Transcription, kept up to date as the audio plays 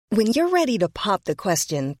When you're ready to pop the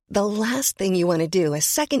question, the last thing you want to do is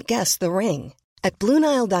second-guess the ring. At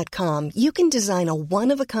BlueNile.com, you can design a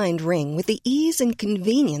one-of-a-kind ring with the ease and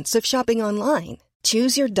convenience of shopping online.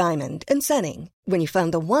 Choose your diamond and setting. When you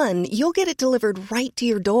find the one, you'll get it delivered right to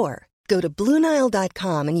your door. Go to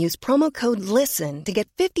BlueNile.com and use promo code LISTEN to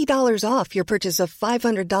get $50 off your purchase of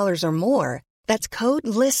 $500 or more. That's code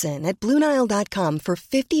LISTEN at BlueNile.com for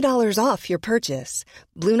 $50 off your purchase.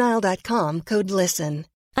 BlueNile.com, code LISTEN.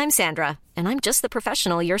 I'm Sandra, and I'm just the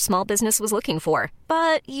professional your small business was looking for.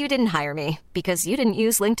 But you didn't hire me because you didn't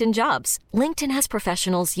use LinkedIn Jobs. LinkedIn has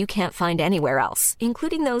professionals you can't find anywhere else,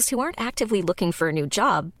 including those who aren't actively looking for a new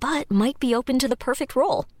job, but might be open to the perfect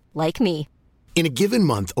role, like me. In a given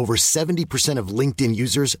month, over 70% of LinkedIn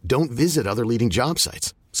users don't visit other leading job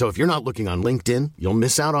sites. So if you're not looking on LinkedIn, you'll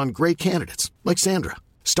miss out on great candidates like Sandra.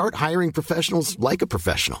 Start hiring professionals like a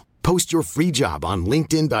professional. Post your free job on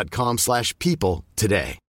linkedin.com/people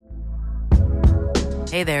today.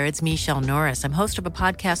 Hey there, it's Michelle Norris. I'm host of a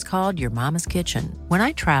podcast called Your Mama's Kitchen. When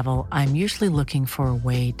I travel, I'm usually looking for a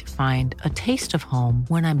way to find a taste of home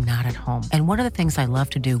when I'm not at home. And one of the things I love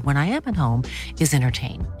to do when I am at home is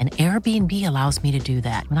entertain. And Airbnb allows me to do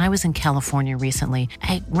that. When I was in California recently,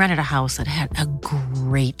 I rented a house that had a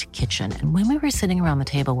great kitchen. And when we were sitting around the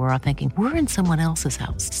table, we were all thinking, we're in someone else's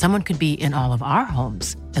house. Someone could be in all of our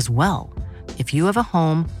homes as well. If you have a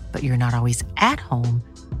home, but you're not always at home,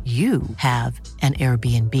 you have an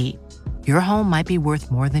Airbnb. Your home might be worth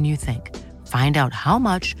more than you think. Find out how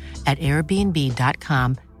much at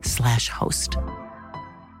airbnb.com/host.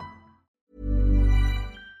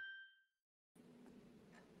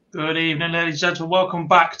 Good evening, ladies and gentlemen. Welcome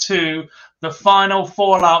back to the final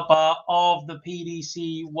fallout bar of the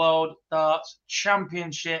PDC World Darts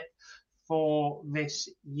Championship for this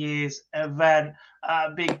year's event.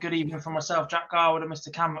 Big good evening from myself, Jack Garwood, and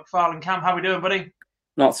Mr. Cam McFarlane. Cam, how we doing, buddy?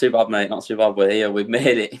 Not too bad, mate. Not too bad. We're here. We've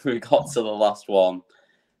made it. We got to the last one.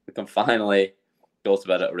 We can finally go to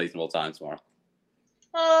bed at a reasonable time tomorrow.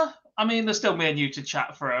 I mean, there's still me and you to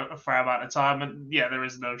chat for a fair amount of time. And yeah, there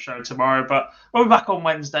is no show tomorrow, but we'll be back on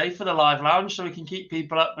Wednesday for the live lounge so we can keep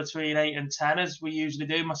people up between 8 and 10 as we usually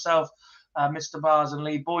do. Myself, Mr. Bars and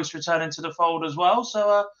Lee Boyce returning to the fold as well.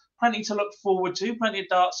 So plenty to look forward to. Plenty of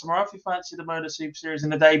darts tomorrow if you fancy the Motor Super Series in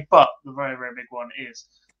the day. But the very, very big one is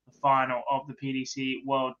the final of the PDC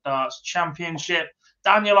World Darts Championship.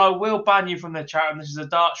 Daniel, I will ban you from the chat, and this is a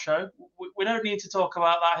dart show. We don't need to talk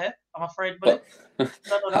about that here, I'm afraid, buddy.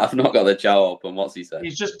 I've not got the chat open. What's he saying?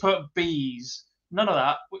 He's just put bees. None of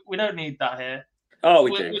that. We don't need that here. Oh,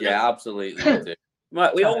 we do. Yeah, absolutely we do.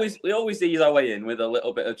 Right, we always ease our way in with a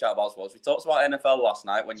little bit of chat about sports. We talked about NFL last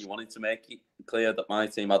night when you wanted to make it clear that my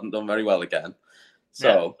team hadn't done very well again.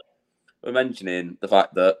 So we're mentioning the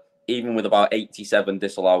fact that even with about 87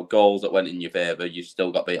 disallowed goals that went in your favour, you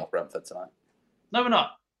still got beat off Brentford tonight. No, we're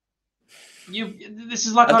not. This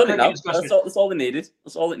is like I've our done it now. discussion. That's all they needed.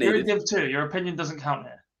 That's all it needed. You're a Div 2. Your opinion doesn't count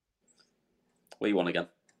here. We won again.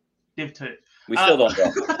 Div 2. We still don't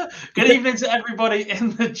go. Good evening to everybody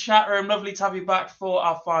in the chat room. Lovely to have you back for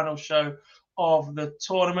our final show of the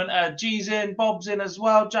tournament. G's in, Bob's in as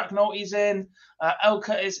well. Jack Nolte's in.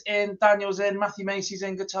 Elka is in. Daniel's in. Matthew Macy's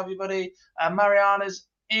in. Good to have you, buddy. Mariana's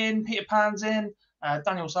in. Peter Pan's in.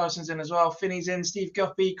 Daniel Syson's in as well. Finney's in. Steve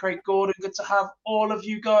Guppy, Craig Gordon. Good to have all of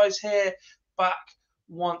you guys here back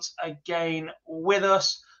once again with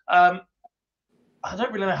us. I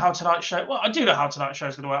don't really know how tonight's show... Well, I do know how tonight's show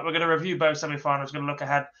is going to work. We're going to review both semi-finals. We're going to look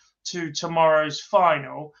ahead to tomorrow's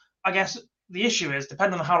final. I guess the issue is,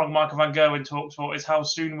 depending on how long Michael Van Gerwen talks for, is how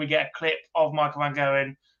soon we get a clip of Michael Van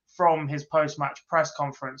Gerwen from his post-match press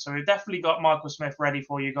conference. So we've definitely got Michael Smith ready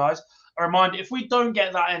for you guys. A reminder, if we don't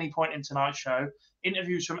get that at any point in tonight's show,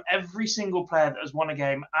 interviews from every single player that has won a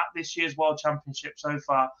game at this year's World Championship so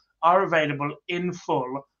far are available in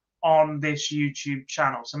full on this YouTube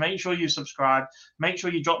channel. So make sure you subscribe. Make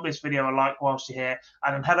sure you drop this video a like whilst you're here,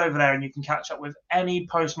 and then head over there and you can catch up with any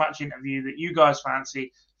post-match interview that you guys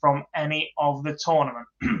fancy from any of the tournament.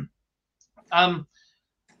 I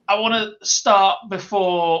want to start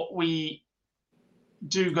before we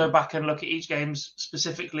do go back and look at each game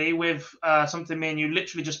specifically with something me and you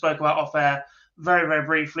literally just spoke about off air very, very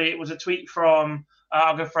briefly. It was a tweet from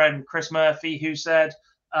our good friend Chris Murphy, who said,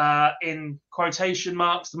 in quotation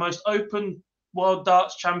marks, the most open World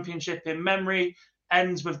Darts Championship in memory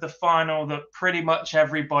ends with the final that pretty much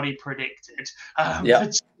everybody predicted.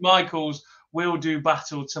 Michaels will do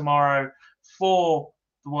battle tomorrow for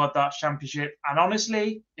the World Darts Championship. And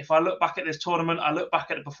honestly, if I look back at this tournament, I look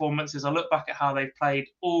back at the performances, I look back at how they've played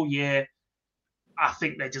all year, I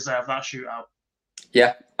think they deserve that shootout.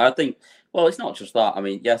 Yeah, I think, well, it's not just that. I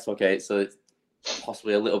mean, yes, okay, so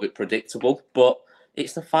possibly a little bit predictable, but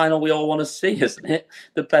it's the final we all want to see, isn't it?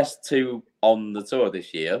 The best two on the tour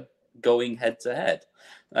this year going head to head.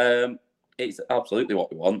 It's absolutely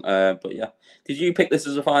what we want. But yeah, did you pick this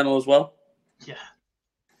as a final as well? Yeah.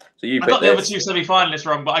 So you I got the this. other two semi-finalists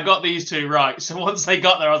wrong, but I got these two right. So once they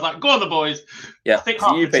got there, I was like, "Go on, the boys!" Yeah. I think so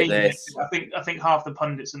half you the picked team this. picked it. I think half the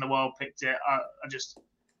pundits in the world picked it. I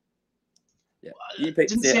you picked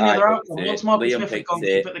didn't it. see any other outcome. It. Once Michael Liam Smith had picked gone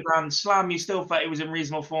it. keep at the Grand Slam, you still felt he was in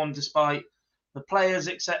reasonable form despite the players,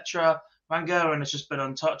 etc. Van Gogh has just been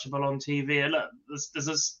untouchable on TV. And look,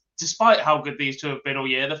 despite how good these two have been all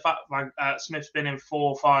year, the fact Smith's been in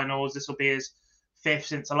 4 finals, this will be his 5th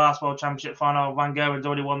since the last World Championship final. Van Gogh has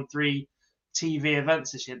already won 3 TV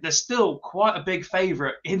events this year. There's still quite a big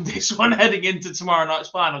favourite in this one heading into tomorrow night's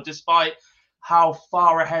final, despite how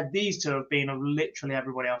far ahead these two have been of literally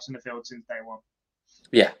everybody else in the field since day one.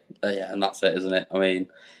 Yeah, and that's it, isn't it? I mean,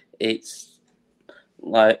 it's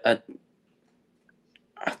like I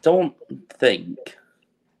don't think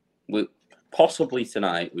possibly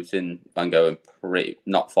tonight we've seen Van Gogh pretty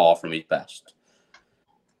not far from his best,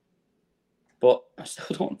 but I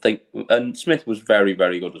still don't think. And Smith was very,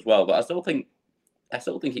 very good as well, but I still think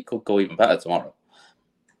it could go even better tomorrow.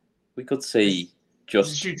 We could see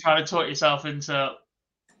just you trying to talk yourself into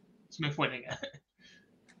Smith winning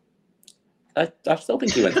it. I still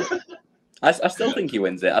think he wins it. I still think he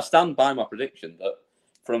wins it. I stand by my prediction that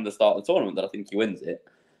from the start of the tournament that I think he wins it.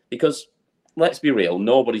 Because, let's be real,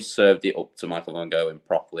 nobody served it up to Michael Van Gogh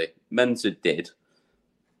properly. Mensah did,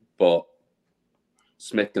 but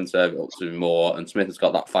Smith can serve it up to him more, and Smith has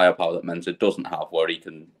got that firepower that Mensah doesn't have, where he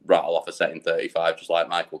can rattle off a set in 35, just like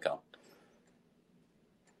Michael can.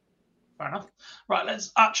 Fair enough. Right,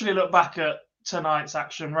 let's actually look back at tonight's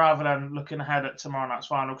action rather than looking ahead at tomorrow night's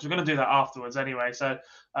final, because we're going to do that afterwards anyway. So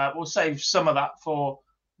we'll save some of that for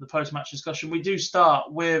the post-match discussion. We do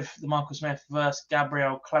start with the Michael Smith versus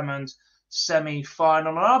Gabriel Clemens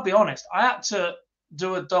semi-final. And I'll be honest, I had to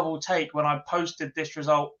do a double take when I posted this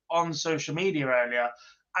result on social media earlier,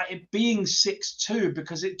 at it being 6-2,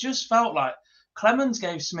 because it just felt like Clemens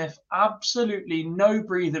gave Smith absolutely no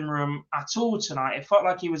breathing room at all tonight. It felt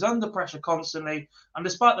like he was under pressure constantly. And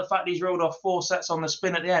despite the fact he's rolled off 4 sets on the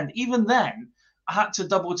spin at the end, even then, I had to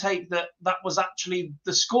double take that was actually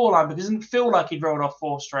the scoreline, because it didn't feel like he'd rolled off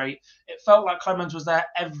 4 straight. It felt like Clemens was there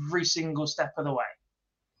every single step of the way.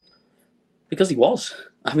 Because he was.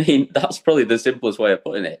 I mean, that's probably the simplest way of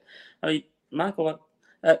putting it. I mean,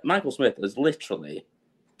 Michael Smith has literally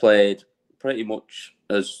played pretty much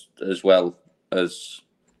as well as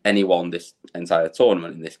anyone this entire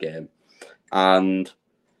tournament in this game. And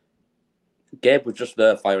Gabe was just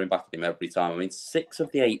there firing back at him every time. I mean, 6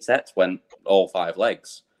 of the 8 sets went all 5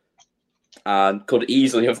 legs and could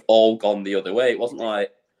easily have all gone the other way. It wasn't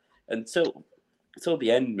like, until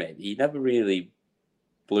the end, maybe, he never really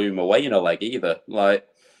blew him away in a leg either. Like,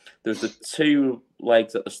 there was the 2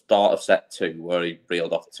 legs at the start of set 2 where he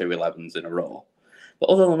reeled off 2 11s in a row. But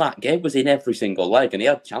other than that, Gabe was in every single leg, and he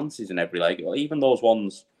had chances in every leg. Even those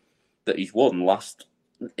ones that he's won last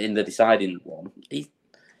in the deciding one, he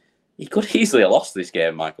could easily have lost this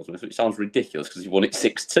game, Michael Smith, which sounds ridiculous because he won it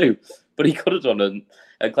 6-2. But he could have done,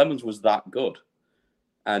 and Clemens was that good.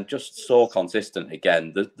 And just so consistent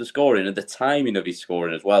again. The scoring and the timing of his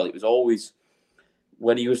scoring as well. It was always,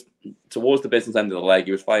 when he was towards the business end of the leg,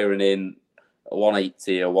 he was firing in a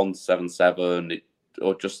 180, a 177,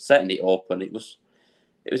 or just setting it up, and it was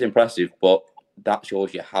impressive. But that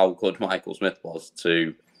shows you how good Michael Smith was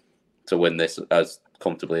to win this as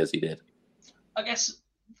comfortably as he did. I guess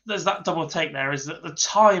there's that double take there, is that the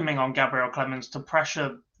timing on Gabriel Clemens to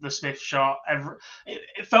pressure the Smith shot,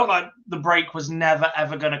 it felt like the break was never,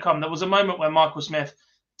 ever going to come. There was a moment where Michael Smith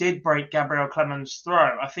did break Gabriel Clemens'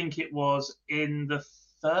 throw. I think it was in the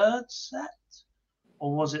 3rd set,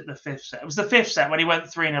 or was it the 5th set? It was the 5th set when he went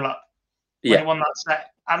 3-0 up. When he won that set.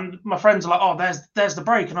 And my friends are like, oh, there's the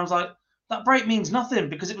break. And I was like, that break means nothing,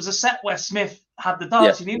 because it was a set where Smith had the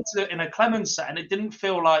dance. He needed to do it in a Clemens set, and it didn't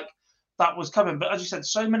feel like that was coming. But as you said,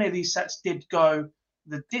 so many of these sets did go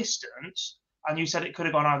the distance, and you said it could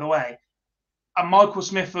have gone either way. And Michael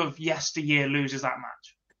Smith of yesteryear loses that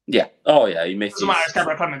match. Yeah. Oh, yeah. He misses. Doesn't matter, it's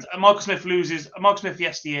Gabriel Clemens. And Michael Smith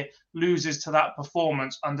yesteryear loses to that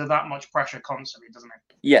performance under that much pressure constantly, doesn't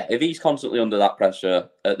he? Yeah. If he's constantly under that pressure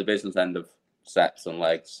at the business end of sets and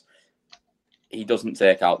legs, he doesn't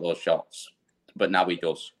take out those shots. But now he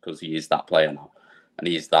does, because he is that player now. And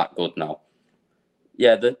he is that good now.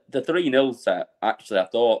 Yeah, the 3-0 set, actually, I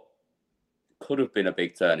thought could have been a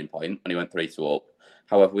big turning point when he went 3-2 up.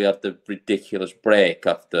 However, we had the ridiculous break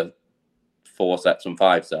after 4 sets and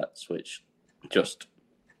 5 sets, which just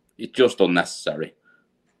It's just unnecessary.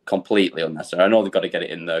 Completely unnecessary. I know they've got to get it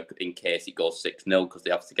in there in case it goes 6-0 because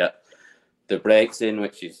they have to get the breaks in,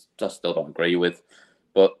 which I still don't agree with.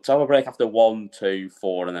 But to have a break after 1, 2,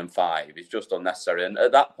 4, and then 5 is just unnecessary. And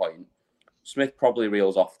at that point, Smith probably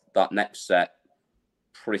reels off that next set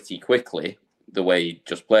pretty quickly, the way he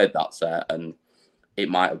just played that set, and it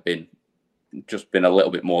might have been a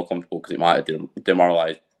little bit more comfortable because it might have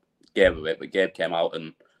demoralised Gabe a bit. But Gabe came out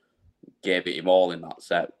and gave it him all in that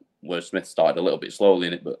set, where Smith started a little bit slowly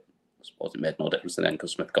in it, but I suppose it made no difference in the end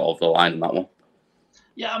because Smith got over the line in that one.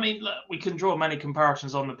 Yeah, I mean, look, we can draw many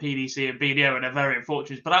comparisons on the PDC and BDO, and they're very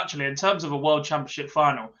unfortunate. But actually, in terms of a World Championship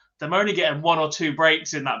final, them only getting 1 or 2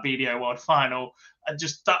 breaks in that BDO World Final, and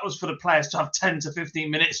just that was for the players to have 10 to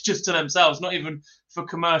 15 minutes just to themselves, not even for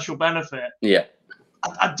commercial benefit. Yeah,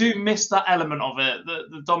 I do miss that element of it.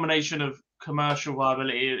 The domination of commercial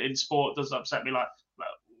viability in sport does upset me. Like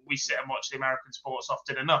we sit and watch the American sports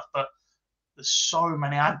often enough, but there's so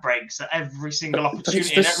many ad breaks at every single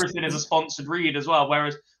opportunity, and everything is a sponsored read as well.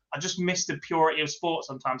 Whereas I just miss the purity of sport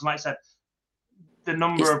sometimes. And like I said, the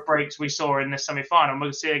number of breaks we saw in this semi-final, and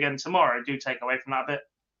we'll see again tomorrow, do take away from that a bit.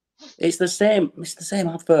 It's the same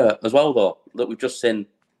advert as well, though, that we've just seen.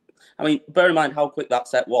 I mean, bear in mind how quick that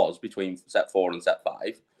set was between set 4 and set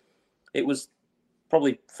 5. It was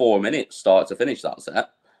probably 4 minutes start to finish that set,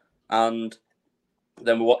 and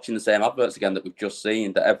then we're watching the same adverts again that we've just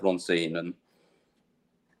seen, that everyone's seen. And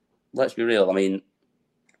let's be real, I mean,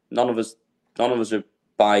 none of us are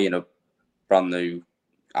buying a brand new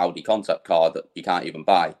Audi concept car that you can't even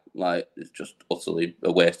buy. Like, it's just utterly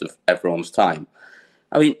a waste of everyone's time.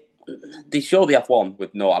 I mean, they show the F1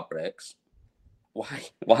 with no ad breaks.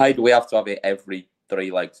 Why do we have to have it every 3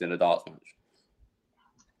 legs in a darts match?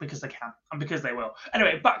 Because they can, and because they will.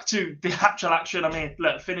 Anyway, back to the actual action. I mean,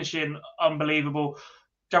 look, finishing unbelievable.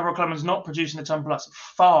 Gabriel Clemens not producing a ton plus.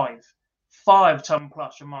 5 ton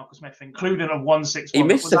plus from Marcus Smith, including a 1-6-1. He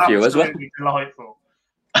missed a few as well. Delightful.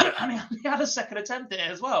 And he had a second attempt at it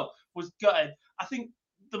as well. Was gutted. I think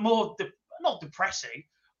the more, not depressing,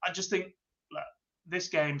 I just think, look, this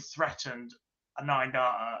game threatened a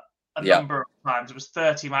 9-darter a number of times. It was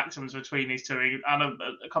 30 maximums between these two, and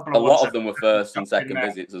a couple of. A lot of them were first and second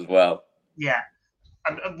visits as well. Yeah,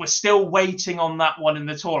 and we're still waiting on that one in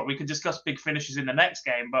the tour. We could discuss big finishes in the next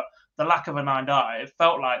game, but the lack of a 9-darter, it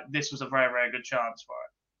felt like this was a very, very good chance for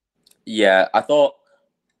it. Yeah, I thought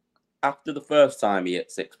after the first time he hit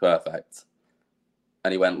 6 perfect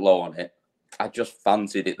and he went low on it, I just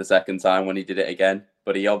fancied it the second time when he did it again.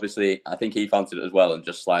 But he obviously, I think he fancied it as well and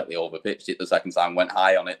just slightly overpitched it the second time, went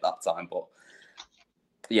high on it that time. But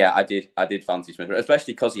yeah, I did fancy Smith,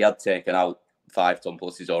 especially because he had taken out 5 ton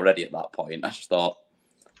pluses already at that point. I just thought,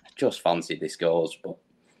 I just fancied this goes, but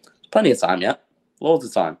plenty of time yet. Loads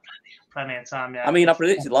of time. Plenty of time, yeah. I mean, I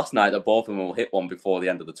predicted last night that both of them will hit one before the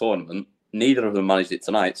end of the tournament. Neither of them managed it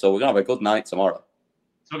tonight, so we're going to have a good night tomorrow.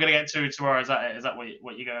 So we're going to get 2 tomorrow, is that it? Is that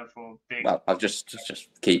what you're going for? Well, I'll just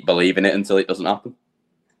keep believing it until it doesn't happen.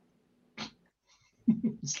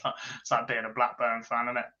 It's like being a Blackburn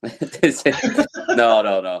fan, isn't it?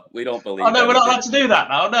 No. We don't believe. Oh no, we're not allowed to do that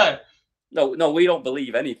now. No, we don't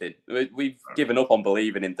believe anything. We've given up on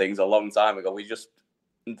believing in things a long time ago. If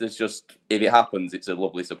it happens, it's a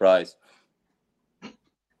lovely surprise.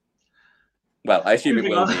 Well, I assume it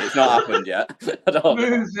will be. It's not happened yet.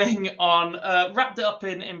 Moving on, wrapped it up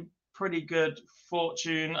in pretty good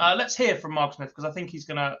fortune. Let's hear from Mark Smith, because I think he's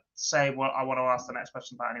going to say what I want to ask the next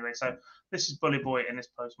question about anyway. So this is Bully Boy in his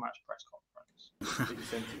post-match press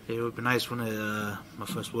conference. It would be nice, wouldn't it? My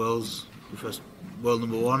first world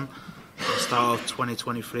number 1. The start of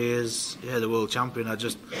 2023 is the world champion.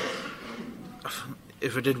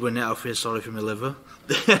 If I did win it, I'll feel sorry for my liver.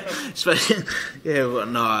 Especially, but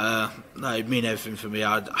no, it'd mean everything for me.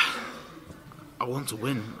 I want to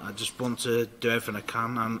win. I just want to do everything I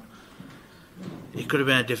can, and it could have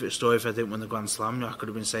been a different story if I didn't win the Grand Slam. I could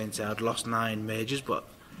have been saying I'd lost 9 majors, but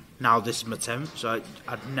now this is my 10th, so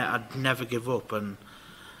I'd never give up. And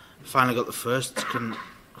finally got the first.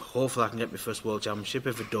 Hopefully I can get my first World Championship.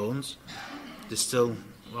 If I don't, there's still,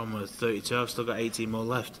 I'm 32, I've still got 18 more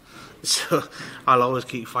left. So I'll always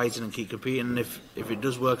keep fighting and keep competing. And if it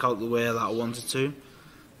does work out the way that I wanted to,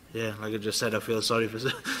 like I just said, I feel sorry for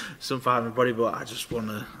some part of my body, but I just want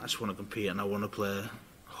to compete, and I want to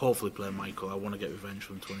hopefully play Michael. I want to get revenge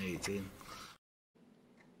from 2018.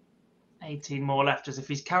 18 more left, as if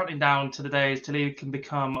he's counting down to the days till he can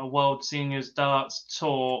become a World Seniors Darts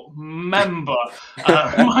Tour member.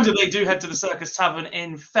 Reminder, they do head to the Circus Tavern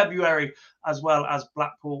in February, as well as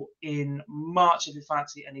Blackpool in March. If you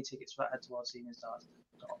fancy any tickets for that, head to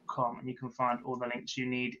worldseniors.com and you can find all the links you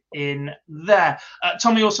need in there.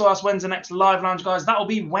 Tommy also asked, when's the next live lounge, guys? That will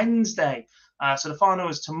be Wednesday. So the final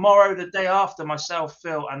is tomorrow. The day after, myself,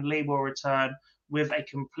 Phil and Lee will return with a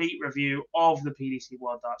complete review of the PDC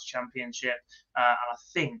World Darts Championship. And I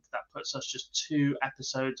think that puts us just 2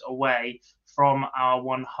 episodes away from our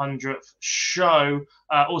 100th show.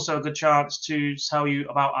 Also a good chance to tell you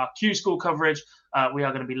about our Q School coverage. We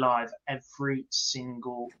are going to be live every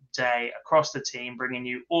single day across the team, bringing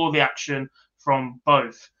you all the action from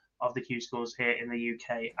both of the Q Schools here in the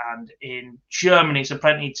UK and in Germany. So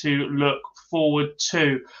plenty to look forward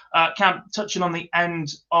to. Cam, touching on the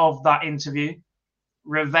end of that interview,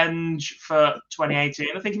 revenge for 2018.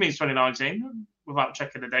 I think he means 2019. Without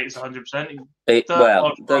checking the dates 100%. The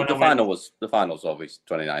final was obviously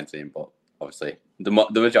 2019, but obviously the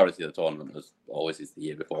majority of the tournament was always is the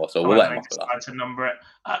year before. So we'll let him off for that. To number it.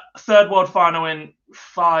 Third world final in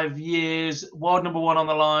 5 years. World number 1 on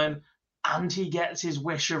the line, and he gets his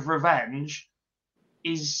wish of revenge.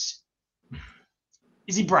 Is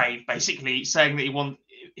he brave? Basically, saying that he wants.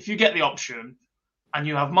 If you get the option, and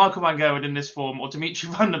you have Michael van Gerwen in this form or Dimitri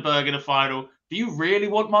van den Berg in a final, do you really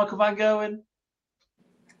want Michael van Gerwen?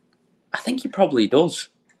 I think he probably does.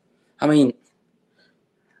 I mean,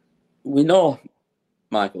 we know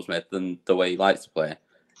Michael Smith and the way he likes to play.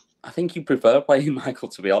 I think you prefer playing Michael,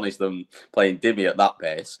 to be honest, than playing Dimmy at that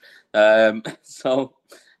pace. So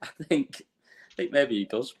I think maybe he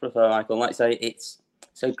does prefer Michael. And like I say, it's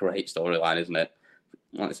a great storyline, isn't it?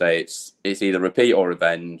 Like I say, it's either repeat or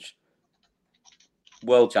revenge.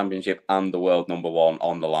 World Championship and the world number 1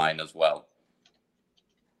 on the line as well.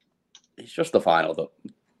 It's just the final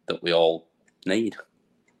that we all need.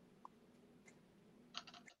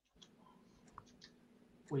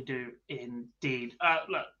 We do indeed.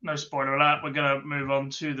 Look, no spoiler alert. We're going to move on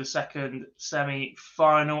to the second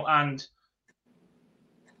semi-final, and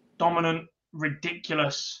dominant,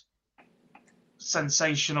 ridiculous,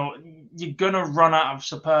 sensational. You're going to run out of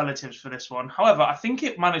superlatives for this one. However, I think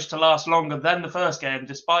it managed to last longer than the first game,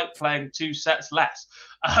 despite playing 2 sets less.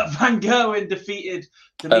 Van Gerwen defeated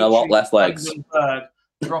Dimitri and a lot less legs,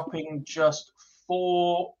 dropping just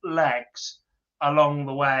 4 legs along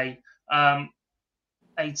the way.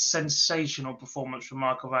 A sensational performance from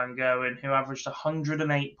Michael van Gerwen, who averaged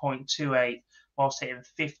 108.28 whilst hitting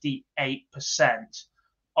 58%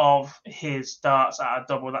 of his darts at a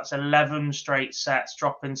double. That's 11 straight sets,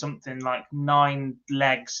 dropping something like 9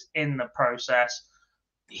 legs in the process.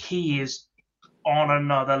 He is on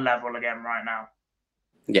another level again right now.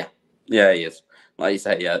 Yeah, he is. Like you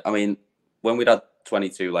say, yeah. I mean, when we'd had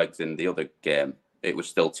 22 legs in the other game, it was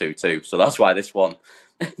still 2-2. So that's why this one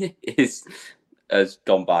has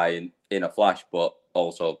gone by in a flash, but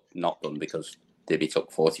also not done because Dibby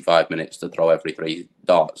took 45 minutes to throw every 3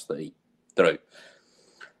 darts that he threw.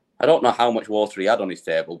 I don't know how much water he had on his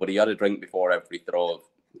table, but he had a drink before every throw of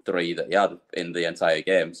 3 that he had in the entire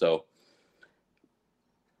game. So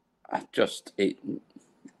he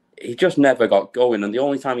just never got going. And the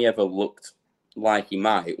only time he ever looked like he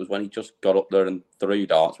might was when he just got up there and threw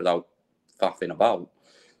darts without faffing about.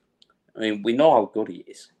 I mean, we know how good he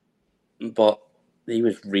is, but he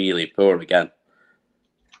was really poor again.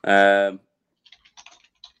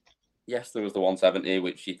 Yes, there was the 170,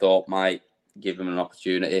 which he thought might give him an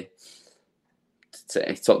opportunity.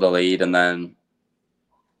 He took the lead, and then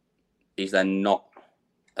he's then not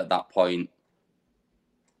at that point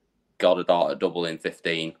got a dart at double in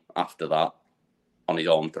 15 after that on his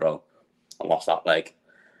own throw and lost that leg.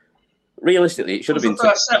 Realistically, it should have been the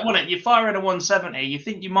first set, wasn't it? You fire in a 170, you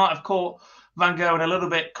think you might have caught Van Gerwen a little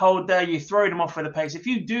bit cold there, you throw him off with a pace. If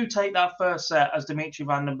you do take that first set as Dimitri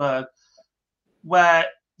van den Berg, where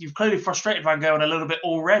you've clearly frustrated Van Gerwen a little bit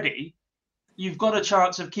already, you've got a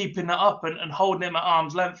chance of keeping that up and holding him at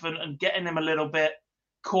arm's length and getting him a little bit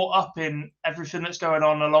caught up in everything that's going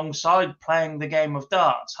on alongside playing the game of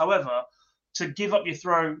darts. However, to give up your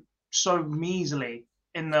throw so measly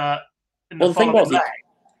in the following leg,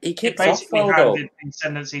 he kicked off well, handed the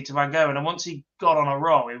ascendancy to Van Gerwen, and once he got on a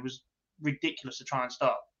roll, it was ridiculous to try and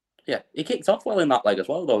stop. Yeah, he kicked off well in that leg as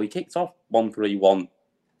well, though. He kicked off 1-3-1,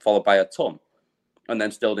 followed by a ton, and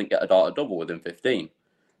then still didn't get a dart at double within 15.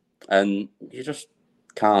 And you just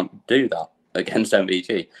can't do that against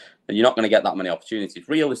MVG. And you're not going to get that many opportunities.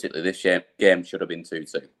 Realistically, this game should have been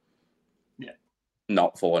 2-2. Yeah.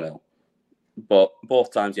 Not 4-0. But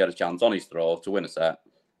both times he had a chance on his throw to win a set,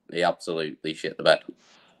 he absolutely shit the bed.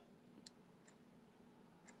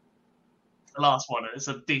 the last one. It's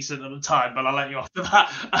a decent amount of time, but I'll let you off to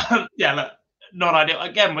that. Yeah, look, not ideal.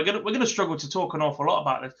 Again, we're gonna struggle to talk an awful lot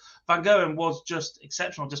about this. Van Gogh was just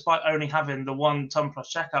exceptional, despite only having the 1 ton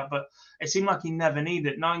plus checkout. But it seemed like he never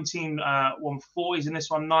needed it. 19 140s in this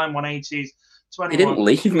one, 9 180s. 21. He didn't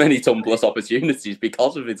leave many ton plus opportunities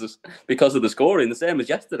because of the scoring. The same as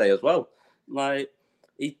yesterday as well. Like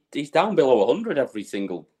he's down below 100 every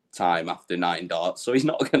single time after 9 darts, so he's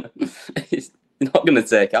not gonna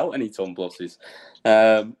take out any ton pluses.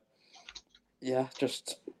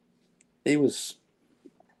 He was,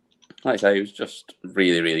 like I say, he was just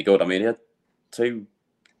really, really good. I mean, he had two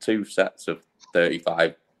sets of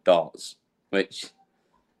 35 darts, which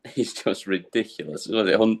is just ridiculous. Was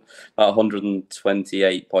it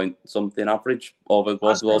 128 point something average over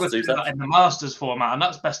both of those 2 sets? In the Masters format, and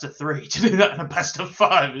that's best of 3. To do that in a best of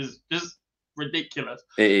 5 is just ridiculous.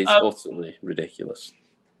 It is utterly ridiculous.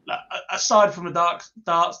 Aside from the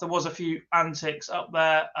darts, there was a few antics up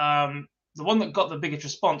there. The one that got the biggest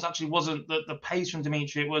response actually wasn't the pace from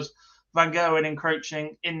Dimitri. It was Van Gogh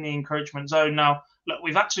encroaching in the encroachment zone. Now, look,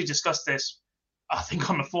 we've actually discussed this, I think,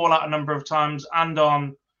 on the Fallout a number of times and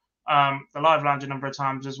on the Live Lounge a number of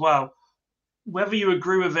times as well. Whether you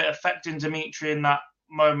agree with it affecting Dimitri in that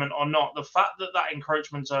moment or not, the fact that that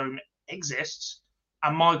encroachment zone exists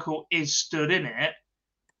and Michael is stood in it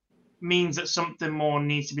means that something more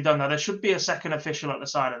needs to be done. Now, there should be a second official at the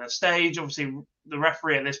side of the stage. Obviously, the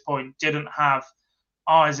referee at this point didn't have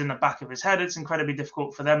eyes in the back of his head. It's incredibly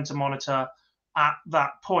difficult for them to monitor at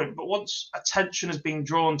that point. But once attention has been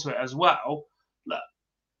drawn to it as well, look,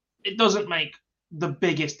 it doesn't make the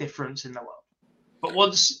biggest difference in the world. But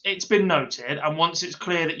once it's been noted and once it's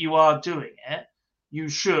clear that you are doing it, you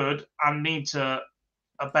should and need to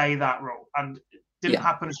obey that rule. And didn't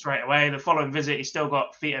happen straight away. The following visit, he still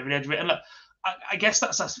got feet over the edge of it. And look, I guess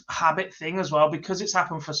that's a habit thing as well, because it's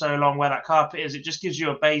happened for so long where that carpet is. It just gives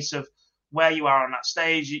you a base of where you are on that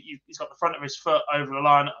stage. He's got the front of his foot over the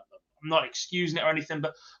line. I'm not excusing it or anything,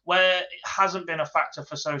 but where it hasn't been a factor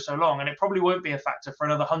for so long, and it probably won't be a factor for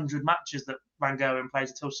another 100 matches that Van Gogh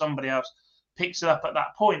plays until somebody else picks it up at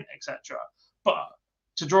that point, etc. But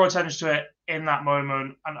to draw attention to it in that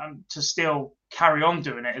moment and to still carry on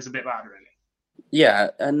doing it is a bit bad, really. Yeah,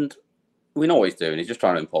 and we know what he's doing. He's just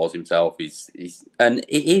trying to impose himself. And it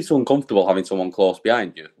is uncomfortable having someone close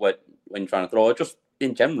behind you when you're trying to throw it. Just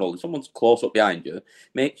in general, if someone's close up behind you,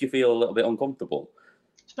 makes you feel a little bit uncomfortable.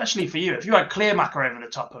 Especially for you. If you had Clearmacher over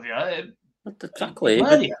the top of you, exactly.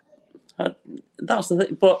 That's the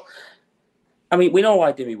thing. But I mean, we know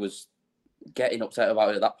why Dimmy was getting upset about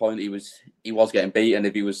it at that point. He was getting beaten.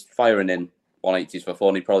 If he was firing in 180s for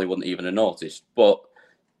fun, he probably wouldn't even have noticed. But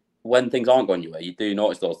when things aren't going your way, you do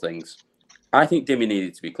notice those things. I think Dimmy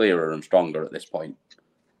needed to be clearer and stronger at this point.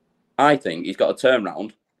 I think he's got to turn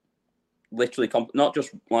around, literally, not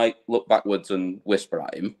just like look backwards and whisper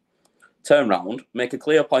at him. Turn around, make a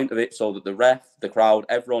clear point of it so that the ref, the crowd,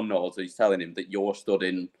 everyone knows that he's telling him that you're stood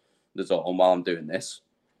in the zone while I'm doing this.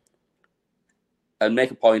 And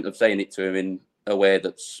make a point of saying it to him in a way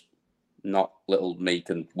that's not little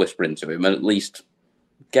meek and whispering to him, and at least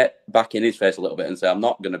get back in his face a little bit and say, I'm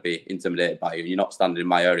not going to be intimidated by you. You're not standing in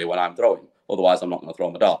my area when I'm throwing. Otherwise, I'm not going to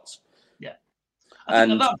throw my darts. Yeah. I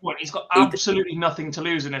think at that point, he's got absolutely nothing to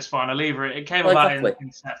lose in this final either. It came about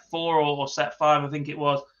in set 4 or set 5, I think it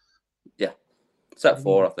was. Yeah. Set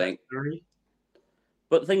 4, I think. 3.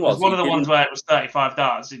 But the thing was, one of the ones where it was 35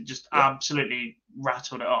 darts. It just absolutely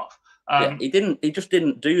rattled it off. He just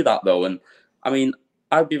didn't do that, though. And, I mean,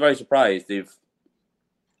 I'd be very surprised if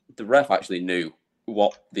the ref actually knew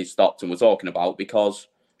what this Stockton was talking about, because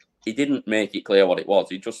he didn't make it clear what it was.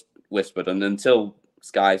 He just whispered, and until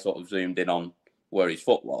Sky sort of zoomed in on where his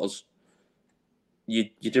foot was, you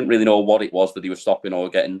didn't really know what it was that he was stopping or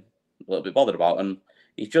getting a little bit bothered about. And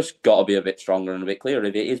he's just got to be a bit stronger and a bit clearer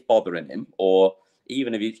if it is bothering him, or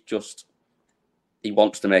even if it's just he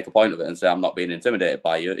wants to make a point of it and say, I'm not being intimidated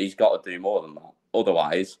by you. He's got to do more than that.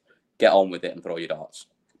 Otherwise, get on with it and throw your darts.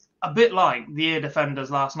 A bit like the ear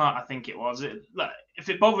defenders last night, I think it was. If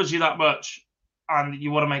it bothers you that much and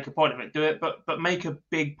you want to make a point of it, do it. But make a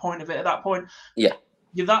big point of it at that point. Yeah.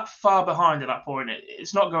 You're that far behind at that point.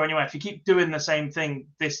 It's not going anywhere. If you keep doing the same thing,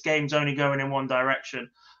 this game's only going in one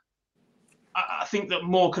direction. I think that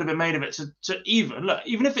more could have been made of it to even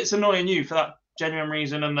if it's annoying you for that genuine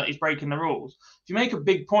reason and that he's breaking the rules. If you make a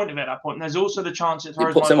big point of it at that point, and there's also the chance it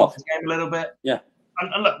throws him off his game a little bit. Yeah.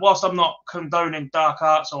 And look, whilst I'm not condoning dark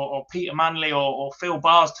arts or Peter Manley or Phil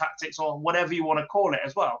Barr's tactics or whatever you want to call it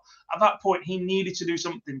as well, at that point, he needed to do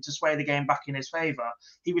something to sway the game back in his favour.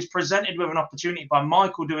 He was presented with an opportunity by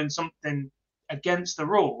Michael doing something against the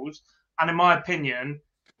rules. And in my opinion,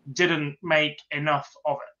 didn't make enough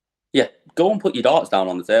of it. Yeah, go and put your darts down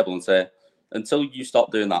on the table and say, until you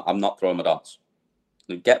stop doing that, I'm not throwing my darts.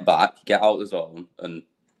 Get back, get out of the zone and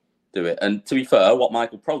do it. And to be fair, what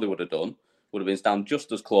Michael probably would have done would have been stand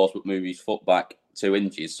just as close but move his foot back 2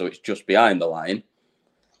 inches so it's just behind the line.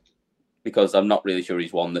 Because I'm not really sure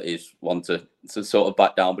he's one to sort of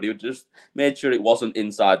back down, but he would just made sure it wasn't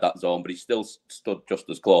inside that zone, but he still stood just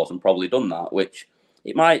as close and probably done that, which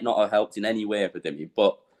it might not have helped in any way for Dimmy,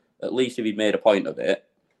 but at least if he'd made a point of it,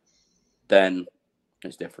 then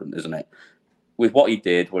it's different, isn't it? With what he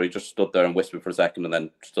did, where he just stood there and whispered for a second and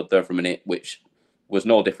then stood there for a minute, which was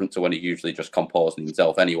no different to when he usually just composing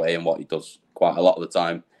himself anyway, and what he does quite a lot of the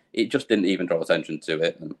time. It just didn't even draw attention to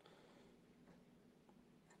it, and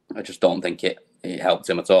I just don't think it helped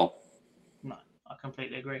him at all. No, I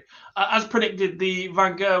completely agree. As predicted, the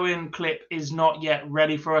Van Gerwen clip is not yet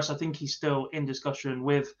ready for us. I think he's still in discussion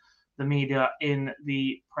with the media in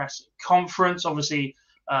the press conference. Obviously,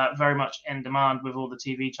 very much in demand with all the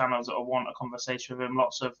TV channels that want a conversation with him.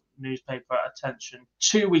 Lots of newspaper attention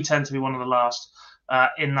too. We tend to be one of the last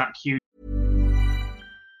in that queue.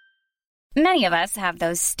 Many of us have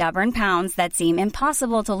those stubborn pounds that seem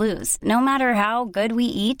impossible to lose, no matter how good we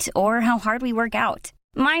eat or how hard we work out.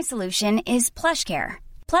 My solution is PlushCare.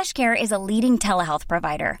 PlushCare is a leading telehealth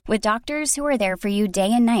provider with doctors who are there for you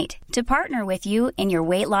day and night to partner with you in your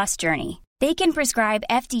weight loss journey. They can prescribe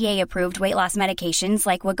FDA-approved weight loss medications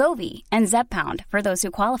like Wegovy and Zepbound for those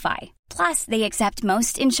who qualify. Plus, they accept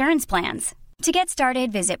most insurance plans. To get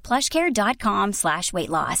started, visit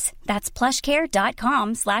plushcare.com/weightloss. That's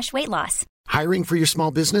plushcare.com/weightloss. Hiring for your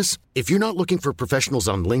small business? If you're not looking for professionals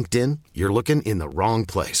on LinkedIn, you're looking in the wrong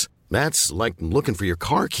place. That's like looking for your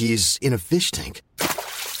car keys in a fish tank.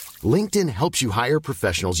 LinkedIn helps you hire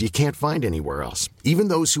professionals you can't find anywhere else, even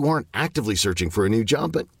those who aren't actively searching for a new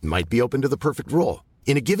job but might be open to the perfect role.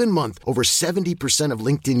 In a given month, over 70% of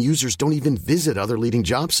LinkedIn users don't even visit other leading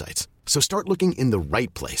job sites. So start looking in the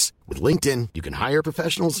right place. With LinkedIn, you can hire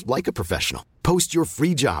professionals like a professional. Post your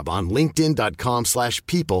free job on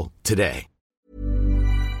linkedin.com/people today.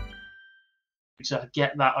 To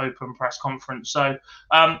get that open press conference. So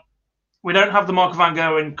we don't have the Michael Van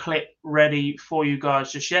Gerwen clip ready for you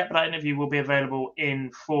guys just yet, but that interview will be available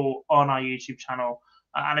in full on our YouTube channel.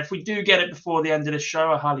 And if we do get it before the end of the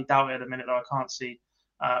show, I highly doubt it at the minute, though I can't see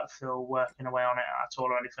Phil working away on it at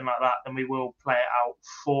all or anything like that, then we will play it out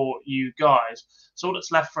for you guys. So all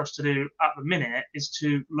that's left for us to do at the minute is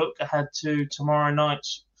to look ahead to tomorrow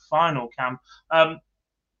night's final, Cam.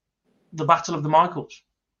 The Battle of the Michaels.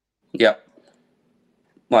 Yeah.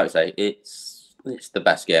 Like I say, it's the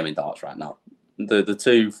best game in darts right now. The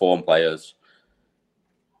two form players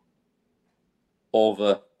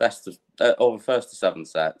over first to 7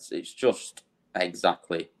 sets. It's just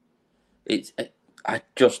exactly. I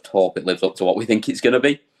just hope it lives up to what we think it's going to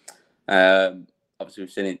be. Obviously,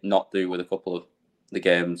 we've seen it not do with a couple of the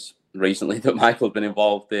games recently that Michael's been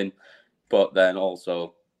involved in, but then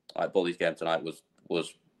also like Bully's game tonight was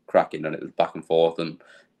cracking and it was back and forth, and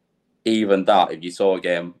even that, if you saw a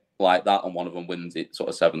game like that and one of them wins it sort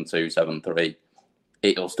of 7-2, 7-3,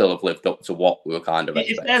 it'll still have lived up to what we were kind of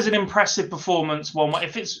expecting. If there's an impressive performance one way,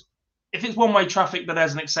 if it's one-way traffic but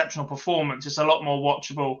there's an exceptional performance, it's a lot more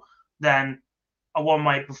watchable than a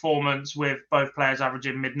one-way performance with both players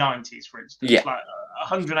averaging mid-90s, for instance. Yeah. Like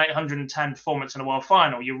 108, 110 performance in a world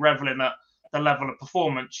final, you're reveling at the level of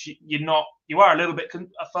performance. You are a little bit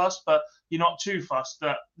fussed, but you're not too fussed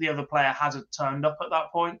that the other player hasn't turned up at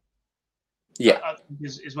that point. Yeah.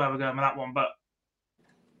 Is where we're going with that one. But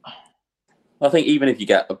I think even if you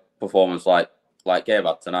get a performance like Gabe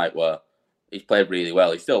had tonight, where he's played really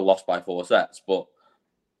well, he's still lost by 4 sets, but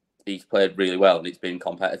he's played really well and it's been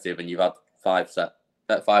competitive, and you've had 5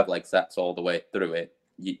 leg sets all the way through it,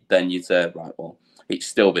 then you'd say, right, well, it's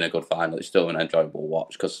still been a good final, it's still been an enjoyable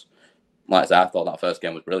watch, because, like I said, I thought that first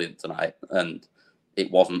game was brilliant tonight, and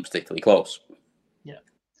it wasn't particularly close. Yeah.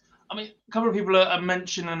 I mean, a couple of people are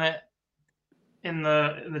mentioning it in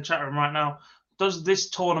the chat room right now. Does this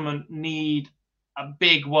tournament need a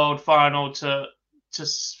big world final to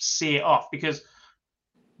see it off? Because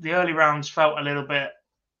the early rounds felt a little bit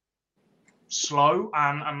slow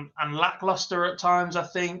and lackluster at times, I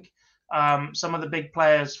think. Some of the big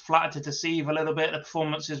players flattered to deceive a little bit. The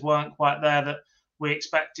performances weren't quite there that we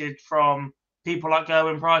expected from people like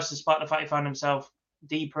Gerwyn Price, despite the fact he found himself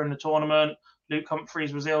deeper in the tournament. Luke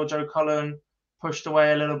Humphries was ill. Joe Cullen pushed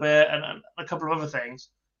away a little bit, and a couple of other things.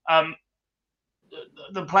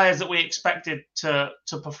 The players that we expected to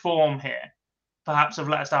perform here perhaps have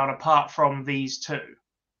let us down, apart from these two.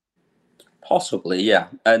 Possibly, yeah.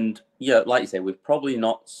 And yeah, like you say, we've probably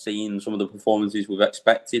not seen some of the performances we've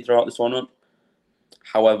expected throughout the tournament.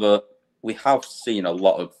 However, we have seen a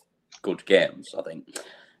lot of good games, I think.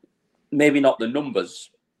 Maybe not the numbers,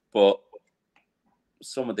 but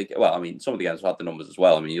some of the games have had the numbers as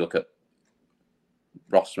well. I mean, you look at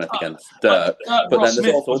Ross Smith against Dirk, but then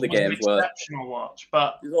there's also other games where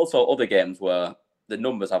there's also other games where the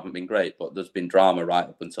numbers haven't been great, but there's been drama right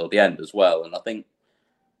up until the end as well. And I think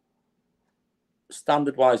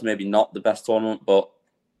standard-wise, maybe not the best tournament, but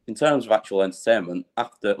in terms of actual entertainment,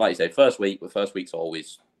 after, like you say, first week's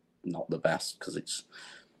always not the best because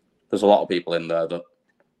there's a lot of people in there that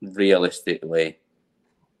realistically.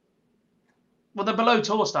 Well, they're below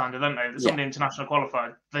tour standard, aren't they? Some of the international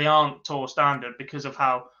qualified, they aren't tour standard because of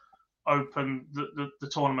how open the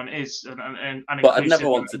tournament is. And but I'd never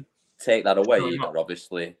want to take that away either,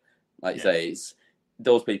 obviously. Like you say, it's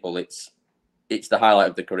those people, it's the highlight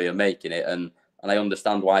of the career making it, and I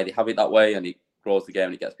understand why they have it that way, and it grows the game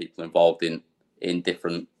and it gets people involved in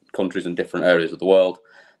different countries and different areas of the world.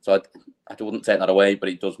 So I wouldn't take that away, but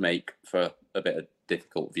it does make for a bit of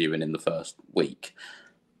difficult viewing in the first week.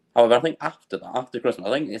 However, I think after Christmas,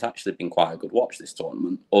 I think it's actually been quite a good watch, this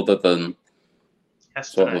tournament, other than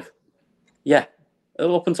yesterday.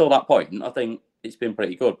 Up until that point, I think it's been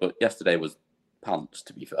pretty good, but yesterday was pants,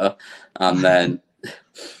 to be fair. And then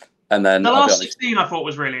the last 16 I thought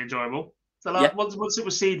was really enjoyable. Once it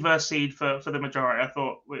was seed versus seed for the majority, I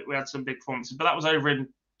thought we had some big performances, but that was over in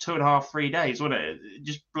 2.5-3 days, wasn't it? It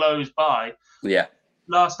just blows by. Yeah.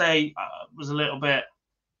 Last day was a little bit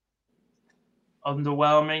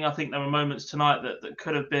underwhelming. I think there were moments tonight that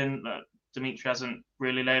could have been. Dimitri hasn't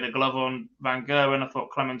really laid a glove on Van Gogh, and I thought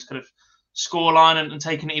Clemens could have scoreline and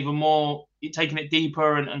taken it even more, taken it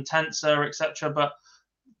deeper and tenser, etc. But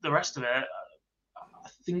the rest of it, I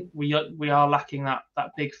think we are lacking that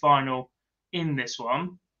big final in this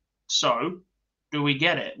one. So, do we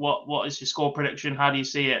get it? What is your score prediction? How do you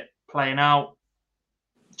see it playing out?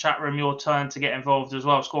 Chat room, your turn to get involved as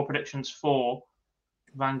well. Score predictions for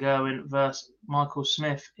Van Gerwen versus Michael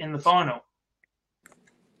Smith in the final.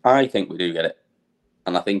 I think we do get it,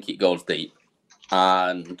 and I think it goes deep.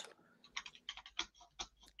 And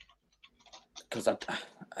because I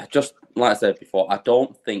just, like I said before, I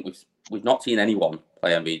don't think we've not seen anyone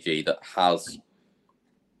play MVG that has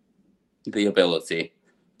the ability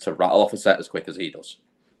to rattle off a set as quick as he does.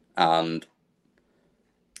 And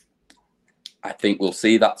I think we'll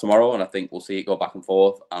see that tomorrow, and I think we'll see it go back and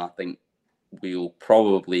forth, and I think we'll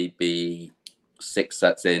probably be 6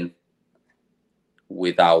 sets in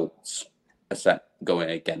without a set going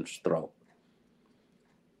against throw.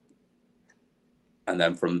 And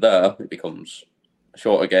then from there, it becomes a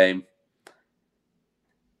shorter game.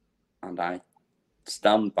 And I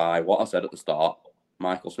stand by what I said at the start.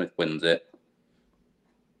 Michael Smith wins it.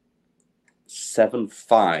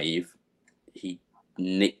 7-5, he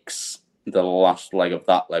nicks the last leg of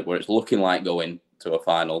that leg, where it's looking like going to a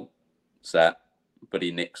final set, but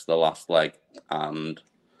he nicks the last leg and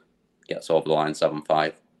gets over the line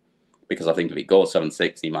 7-5. Because I think if it goes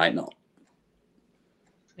 7-6, he might not.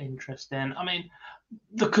 Interesting. I mean,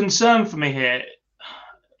 the concern for me here,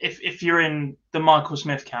 if you're in the Michael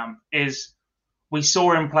Smith camp, is we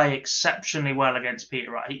saw him play exceptionally well against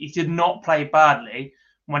Peter Wright. He did not play badly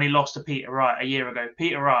when he lost to Peter Wright a year ago.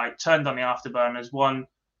 Peter Wright turned on the afterburners, won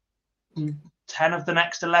 10 of the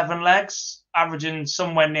next 11 legs, averaging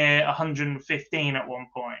somewhere near 115 at one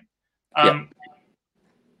point.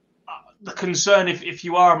 The concern, if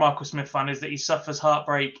you are a Michael Smith fan, is that he suffers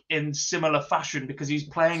heartbreak in similar fashion because he's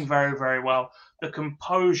playing very, very well. The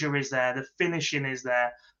composure is there. The finishing is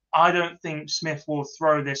there. I don't think Smith will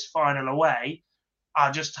throw this final away.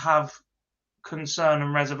 I just have concern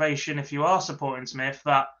and reservation, if you are supporting Smith,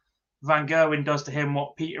 that Van Gerwen does to him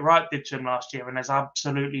what Peter Wright did to him last year, and there's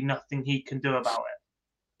absolutely nothing he can do about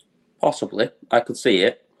it. Possibly. I could see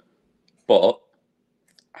it. But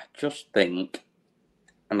I just think,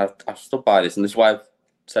 and I've stood by this, and this is why I've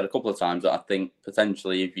said a couple of times that I think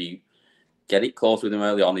potentially if you get it close with him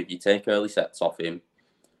early on, if you take early sets off him,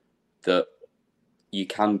 that you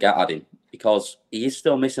can get at him, because he is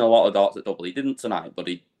still missing a lot of darts at double. He didn't tonight, but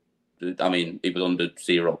he was under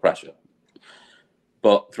zero pressure.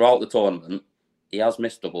 But throughout the tournament, he has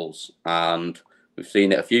missed doubles, and we've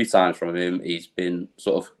seen it a few times from him. He's been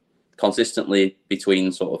sort of consistently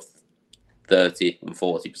between sort of 30 and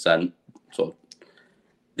 40%. So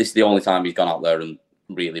this is the only time he's gone out there and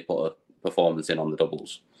really put a performance in on the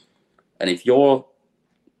doubles. And if you're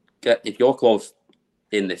close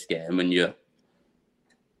in this game and you're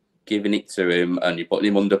giving it to him and you're putting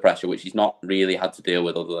him under pressure, which he's not really had to deal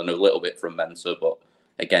with other than a little bit from Mensah, but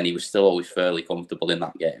again, he was still always fairly comfortable in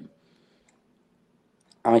that game.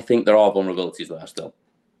 I think there are vulnerabilities there still.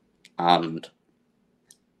 And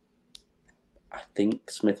I think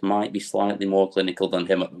Smith might be slightly more clinical than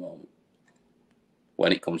him at the moment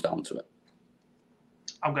when it comes down to it.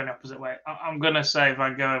 I'm going the opposite way. I'm going to say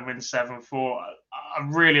Van Gogh wins 7-4. I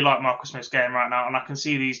really like Marcus Smith's game right now, and I can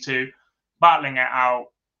see these two battling it out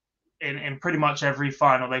in pretty much every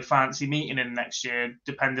final they fancy meeting in next year,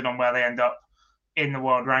 depending on where they end up in the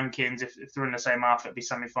world rankings. If they're in the same half, it'd be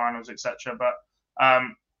semi-finals, etc. But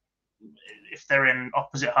if they're in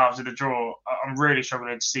opposite halves of the draw, I'm really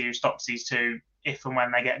struggling to see who stops these two if and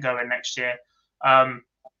when they get going next year. And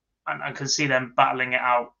I can see them battling it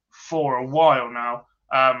out for a while now.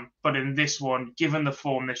 But in this one, given the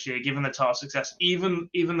form this year, given the title success, even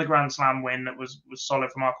the Grand Slam win that was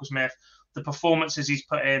solid for Michael Smith, the performances he's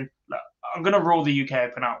put in, I'm going to rule the UK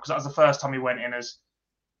Open out because that was the first time he went in as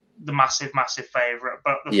the massive favourite.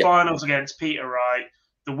 But the finals against Peter Wright,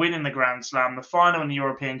 the win in the Grand Slam, the final in the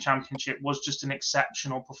European Championship was just an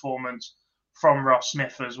exceptional performance from Ross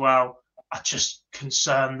Smith as well. I'm just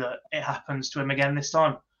concerned that it happens to him again this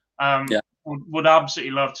time. Would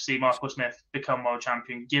absolutely love to see Michael Smith become world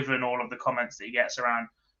champion, given all of the comments that he gets around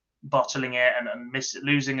bottling it and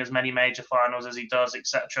losing as many major finals as he does,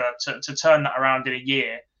 etc. To turn that around in a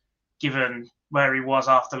year, given where he was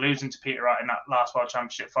after losing to Peter Wright in that last World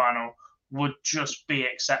Championship final, would just be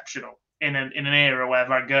exceptional in an era where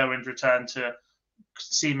Van Gerwen's returned to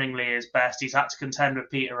seemingly his best. He's had to contend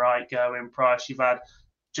with Peter Wright, Gerwin, Price. You've had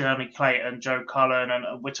Jeremy Clayton, Joe Cullen,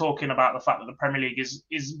 and we're talking about the fact that the Premier League is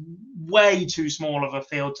way too small of a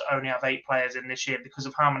field to only have 8 players in this year because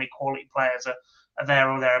of how many quality players are there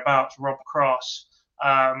or thereabouts. Rob Cross,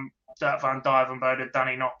 Dirk van Dijvenbode,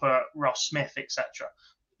 Danny Noppert, Ross Smith, etc.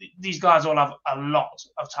 These guys all have a lot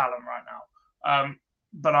of talent right now.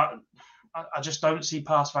 But I just don't see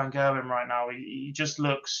past Van Gerwen right now. He just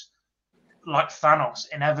looks like Thanos,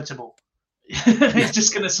 inevitable. He's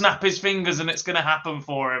just going to snap his fingers and it's going to happen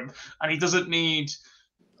for him. And he doesn't need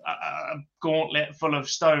a gauntlet full of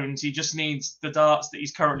stones. He just needs the darts that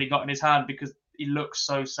he's currently got in his hand because he looks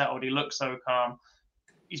so settled. He looks so calm.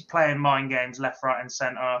 He's playing mind games left, right, and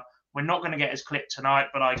centre. We're not going to get his clip tonight,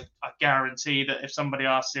 but I guarantee that if somebody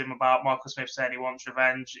asks him about Michael Smith saying he wants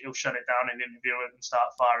revenge, he'll shut it down in the interview and start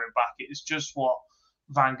firing back. It's just what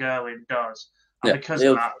Van Gerwen does. And because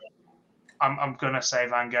of that, I'm going to say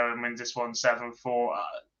Van Gerwen wins this one 7-4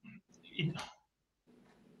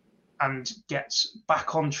 and gets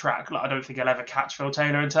back on track. I don't think he'll ever catch Phil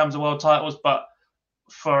Taylor in terms of world titles, but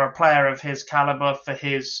for a player of his calibre, for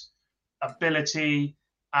his ability,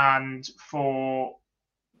 and for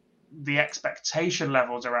the expectation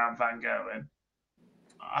levels around Van Gerwen,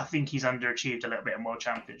 I think he's underachieved a little bit in World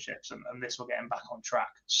Championships, and this will get him back on track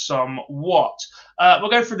somewhat. We'll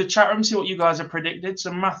go through the chat room, see what you guys have predicted.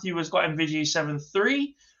 So Matthew has got MVG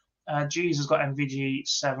 7-3. Jeez has got MVG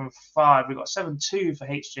 7-5. We've got 7-2 for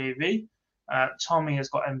HJV. Tommy has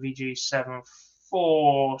got MVG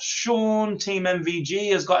 7-4. Sean, Team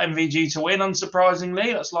MVG, has got MVG to win,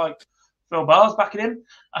 unsurprisingly. That's like Phil Barnes backing him.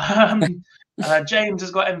 James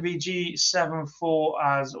has got MVG 7-4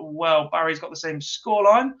 as well. Barry's got the same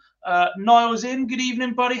scoreline. Niall's in. Good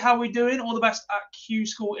evening, buddy. How are we doing? All the best at Q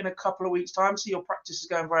School in a couple of weeks' time. See, your practice is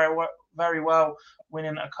going very well,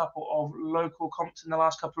 winning a couple of local comps in the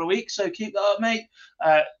last couple of weeks. So keep that up, mate.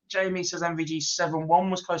 Jamie says MVG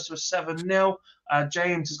 7-1 was close to a 7-0.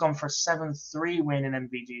 James has gone for a 7-3 win in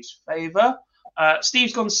MVG's favour.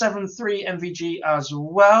 Steve's gone 7-3 MVG as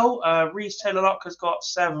well. Reece Taylor-Lock has got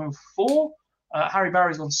 7-4. Harry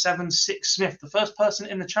Barry's gone 7-6 Smith, the first person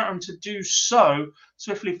in the chat room to do so,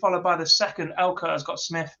 swiftly followed by the second. Elka has got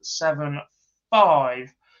Smith 7-5.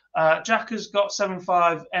 Jack has got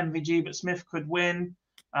 7-5 MVG, but Smith could win.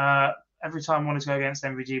 Every time wanted to go against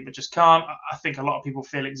MVG, but just can't. I think a lot of people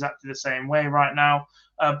feel exactly the same way right now.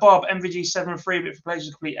 Bob, MVG 7-3, but if he plays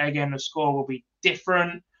a complete A game, the score will be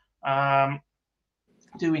different.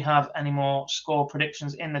 Do we have any more score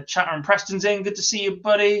predictions in the chat room? Preston's in. Good to see you,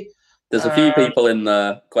 buddy. There's a few people in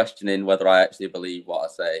there questioning whether I actually believe what I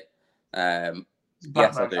say.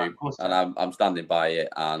 Yes, I do, and I'm standing by it.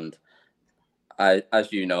 And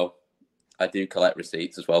as you know, I do collect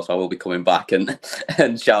receipts as well, so I will be coming back and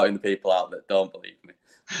shouting the people out that don't believe me.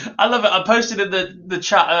 I love it. I posted in the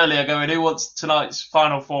chat earlier going, who wants tonight's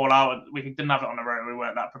final fallout? We didn't have it on the road. We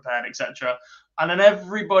weren't that prepared, etc. And then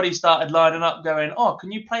everybody started lining up going, oh,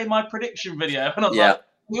 can you play my prediction video? And I was like,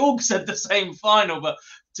 we all said the same final. But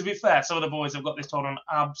to be fair, some of the boys have got this tournament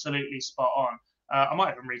absolutely spot on. I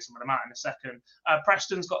might even read some of them out in a second.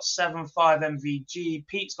 Preston's got 7-5 MVG.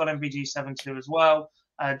 Pete's got MVG 7-2 as well.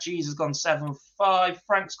 G's has gone 7-5.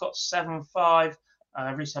 Frank's got 7-5.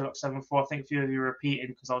 Reese Hedlock 7-4. I think a few of you are repeating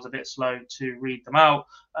because I was a bit slow to read them out.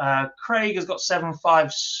 Craig has got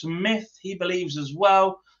 7-5. Smith, he believes as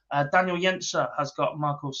well. Daniel Yenser has got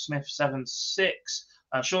Michael Smith 7-6.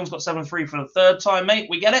 Sean's got 7-3 for the third time, mate.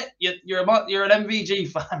 We get it. You're an MVG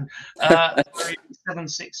fan.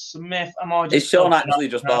 7-6 Smith. Is Sean actually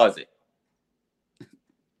just Barzy?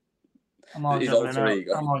 Am I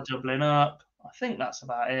doubling up? I think that's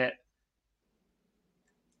about it.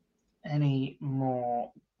 Any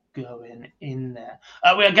more going in there?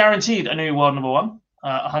 We are guaranteed a new world number one.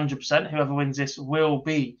 100%. Whoever wins this will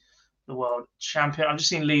be the world champion. I've just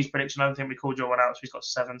seen Lee's prediction. I don't think we called your one out, so he's got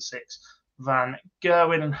 7-6. Van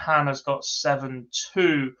Gerwen and Hannah's got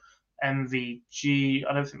 7-2 MVG.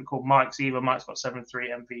 I don't think we called Mike's either. Mike's got 7-3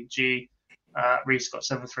 MVG. Reese got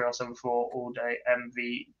 7-3 or 7-4 all day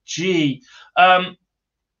MVG.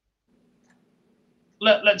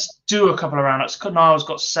 Let's do a couple of roundups. Niall's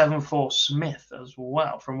got 7-4 Smith as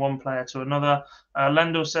well, from one player to another.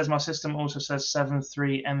 Lendl says my system also says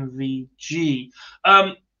 7-3 MVG.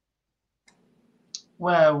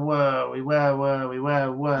 Where were we?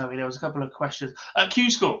 There was a couple of questions.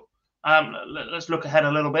 Q-School. Let's look ahead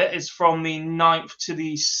a little bit. It's from the 9th to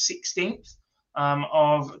the 16th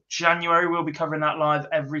of January. We'll be covering that live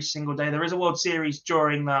every single day. There is a World Series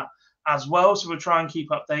during that as well, so we'll try and keep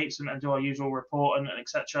updates and do our usual report and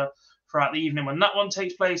etc. throughout the evening. When that one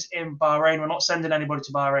takes place in Bahrain, we're not sending anybody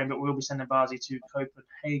to Bahrain, but we'll be sending Barzy to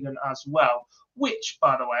Copenhagen as well, which,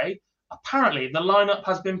 by the way, apparently the lineup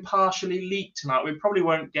has been partially leaked tonight. We probably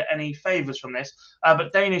won't get any favours from this,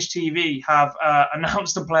 but Danish TV have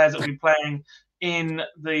announced the players that will be playing in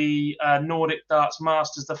the Nordic Darts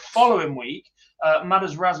Masters the following week.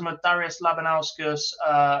 Madas Rasmussen, Darius Labanauskas,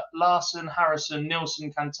 Larson, Harrison,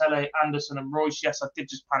 Nilsson, Cantele, Anderson and Royce. Yes, I did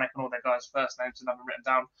just panic on all their guys' first names and have them written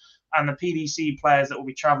down. And the PDC players that will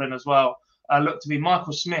be travelling as well look to be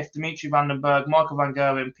Michael Smith, Dimitri Vandenberg, Michael Van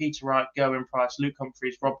Gerwen, Peter Wright, Gerwin Price, Luke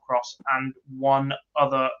Humphries, Rob Cross, and one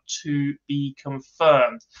other to be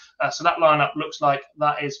confirmed. So that lineup looks like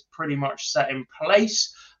that is pretty much set in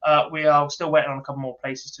place. We are still waiting on a couple more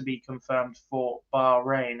places to be confirmed for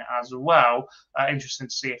Bahrain as well. Interesting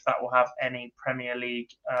to see if that will have any Premier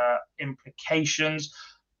League implications.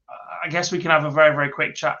 I guess we can have a very, very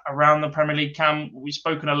quick chat around the Premier League. Cam, we've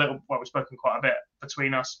spoken quite a bit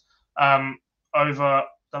between us over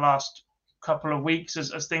the last couple of weeks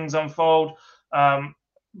as things unfold.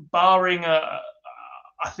 Barring,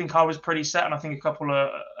 I think I was pretty set, and I think a couple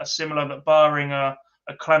are similar, that barring a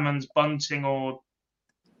Clemens, Bunting or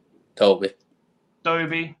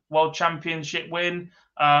Dobie World Championship win,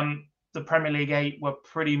 the Premier League 8 were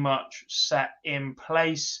pretty much set in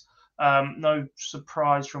place. No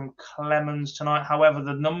surprise from Clemens tonight. However,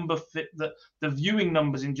 the viewing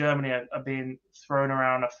numbers in Germany are being thrown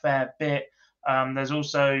around a fair bit. There's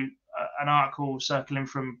also an article circling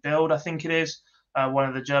from Bild, I think it is, one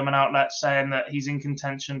of the German outlets, saying that he's in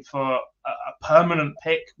contention for a permanent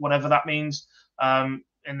pick, whatever that means,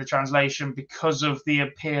 in the translation, because of the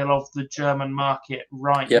appeal of the German market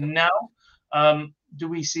now. Do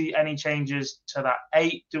we see any changes to that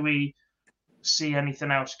 8? Do we see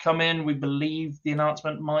anything else come in? We believe the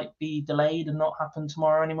announcement might be delayed and not happen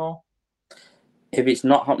tomorrow anymore. If it's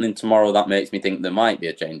not happening tomorrow, that makes me think there might be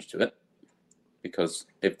a change to it. Because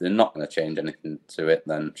if they're not going to change anything to it,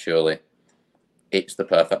 then surely it's the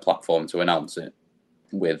perfect platform to announce it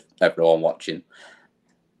with everyone watching.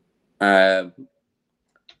 But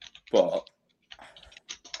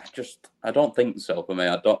I don't think so for me.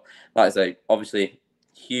 I don't, like I say, obviously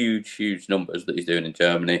huge numbers that he's doing in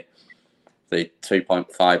Germany. The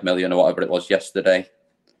 2.5 million or whatever it was yesterday,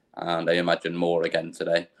 and I imagine more again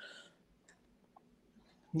today.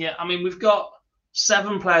 Yeah, I mean, we've got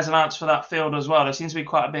 7 players announced for that field as well. There seems to be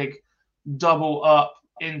quite a big double up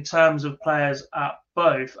in terms of players at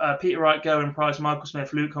both. Peter Wright, Gerwin Price, Michael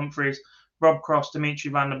Smith, Luke Humphries, Rob Cross,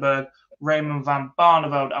 Dimitri Vandenberg, Raymond van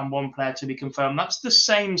Barneveld, and 1 player to be confirmed. That's the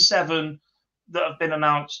same 7 that have been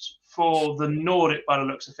announced for the Nordic by the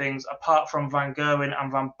looks of things, apart from Van Gerwen and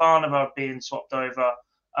Van Barneveld being swapped over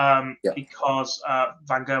because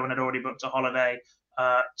Van Gerwen had already booked a holiday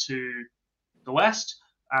to the west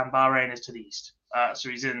and Bahrain is to the east. So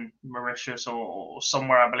he's in Mauritius or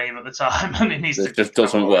somewhere, I believe, at the time. And it just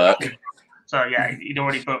doesn't work. So, yeah, he'd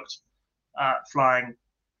already booked flying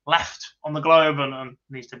left on the globe and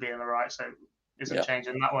needs to be in the right. So there's a change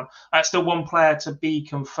in that one. Still 1 player to be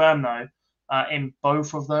confirmed, though. In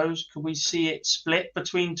both of those, could we see it split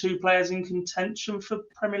between 2 players in contention for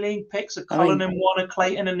Premier League picks? A Cullen in one, a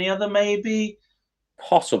Clayton in the other, maybe?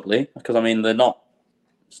 Possibly, because, I mean, they're not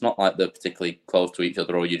It's not like they're particularly close to each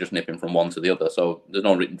other, or you're just nipping from one to the other. So there's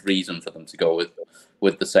no reason for them to go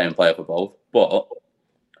with the same player for both. But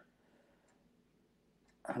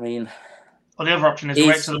I mean, well, the other option is to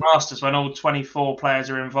wait to the Masters when all 24 players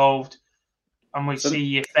are involved, and we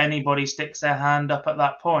see if anybody sticks their hand up at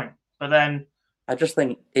that point. But then, I just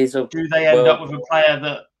think do they end up with a player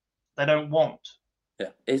that they don't want?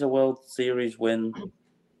 Yeah, is a World Series win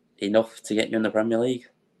enough to get you in the Premier League?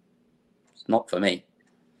 It's not for me.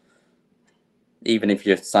 Even if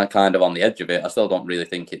you're kind of on the edge of it, I still don't really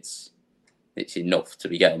think it's enough to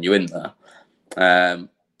be getting you in there. And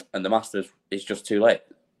the Masters is just too late.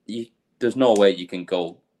 There's no way you can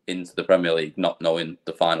go into the Premier League not knowing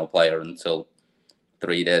the final player until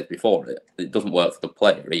 3 days before it. It doesn't work for the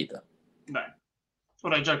player either. No.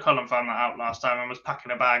 Although Joe Cullen found that out last time and was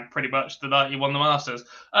packing a bag pretty much the night he won the Masters.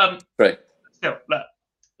 Right. Still,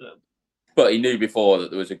 but he knew before that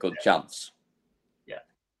there was a good chance. Yeah.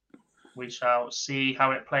 We shall see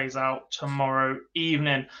how it plays out tomorrow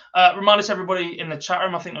evening. Remind us, everybody in the chat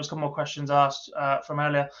room, I think there was a couple more questions asked from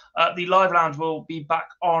earlier. The Live Lounge will be back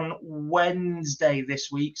on Wednesday this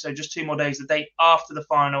week. So just 2 more days, the date after the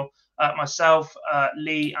final. Myself,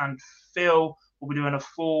 Lee and Phil will be doing a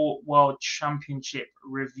full World Championship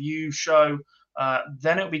review show.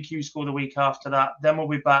 Then it'll be Q School the week after that. Then we'll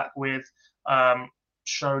be back with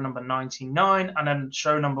show number 99, and then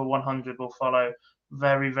show number 100 will follow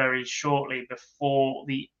very, very shortly before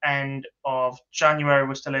the end of January.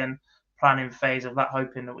 We're still in planning phase of that,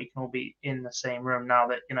 hoping that we can all be in the same room now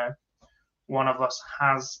that, one of us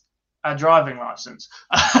has a driving license.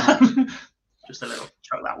 Just a little,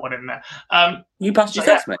 chuck that one in there. You passed your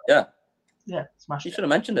test, mate, yeah. Yeah, smashed it. You should have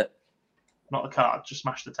mentioned it. Not the car, just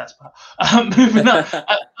smashed the test part. Moving on.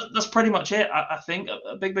 That's pretty much it, I think.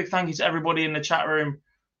 A big, big thank you to everybody in the chat room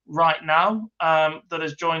right now that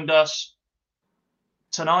has joined us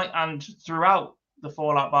tonight and throughout the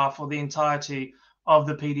Fallout Bar for the entirety of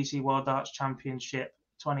the PDC World Darts Championship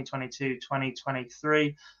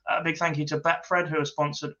 2022-2023. A big thank you to Betfred, who has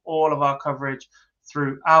sponsored all of our coverage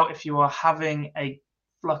throughout. If you are having a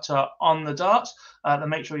flutter on the darts, then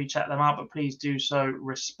make sure you check them out, but please do so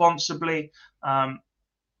responsibly. A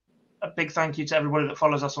big thank you to everybody that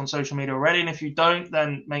follows us on social media already, and if you don't,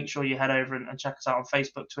 then make sure you head over and check us out on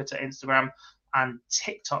Facebook, Twitter, Instagram, and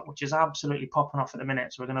TikTok, which is absolutely popping off at the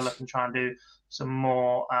minute. So we're going to look and try and do some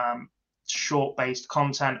more short-based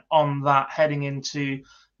content on that heading into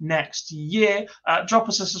next year. Drop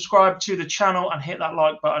us a subscribe to the channel and hit that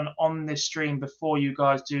like button on this stream before you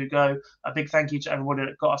guys do go. A big thank you to everybody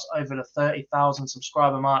that got us over the 30,000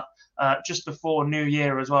 subscriber mark just before New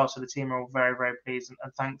Year as well. So the team are all very, very pleased and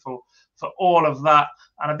thankful for all of that.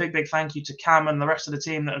 And a big, big thank you to Cam and the rest of the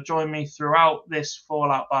team that have joined me throughout this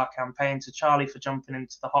Fallout Bar campaign, to Charlie for jumping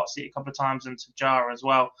into the hot seat a couple of times, and to Jar as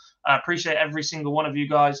well. I appreciate every single one of you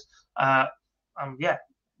guys.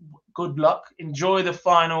 Good luck. Enjoy the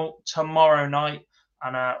final tomorrow night,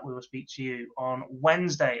 and we will speak to you on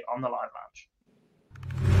Wednesday on the Live Lounge.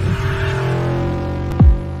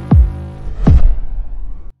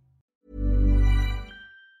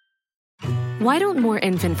 Why don't more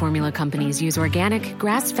infant formula companies use organic,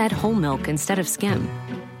 grass-fed whole milk instead of skim?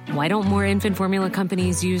 Why don't more infant formula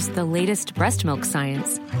companies use the latest breast milk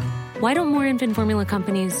science? Why don't more infant formula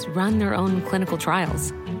companies run their own clinical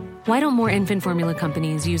trials? Why don't more infant formula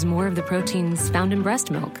companies use more of the proteins found in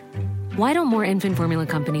breast milk? Why don't more infant formula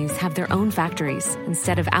companies have their own factories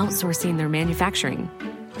instead of outsourcing their manufacturing?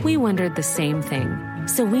 We wondered the same thing.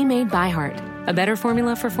 So we made ByHeart, a better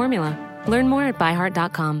formula for formula. Learn more at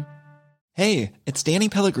byheart.com. Hey, it's Danny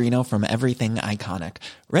Pellegrino from Everything Iconic.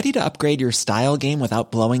 Ready to upgrade your style game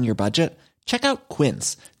without blowing your budget? Check out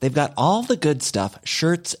Quince. They've got all the good stuff,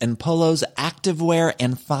 shirts and polos, activewear,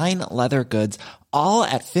 and fine leather goods, all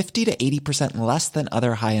at 50 to 80% less than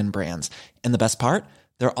other high-end brands. And the best part?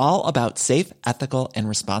 They're all about safe, ethical, and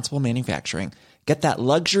responsible manufacturing. Get that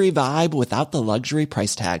luxury vibe without the luxury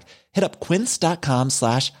price tag. Hit up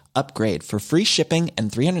quince.com/upgrade for free shipping and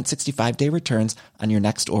 365-day returns on your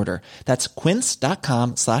next order. That's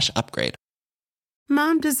quince.com/upgrade.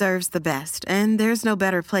 Mom deserves the best, and there's no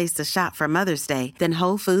better place to shop for Mother's Day than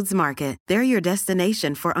Whole Foods Market. They're your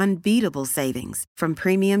destination for unbeatable savings, from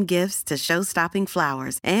premium gifts to show-stopping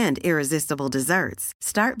flowers and irresistible desserts.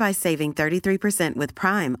 Start by saving 33% with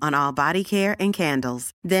Prime on all body care and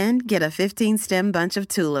candles. Then get a 15-stem bunch of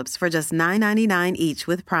tulips for just $9.99 each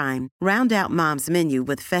with Prime. Round out Mom's menu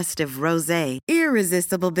with festive rosé,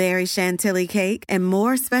 irresistible berry chantilly cake, and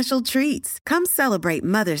more special treats. Come celebrate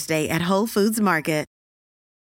Mother's Day at Whole Foods Market.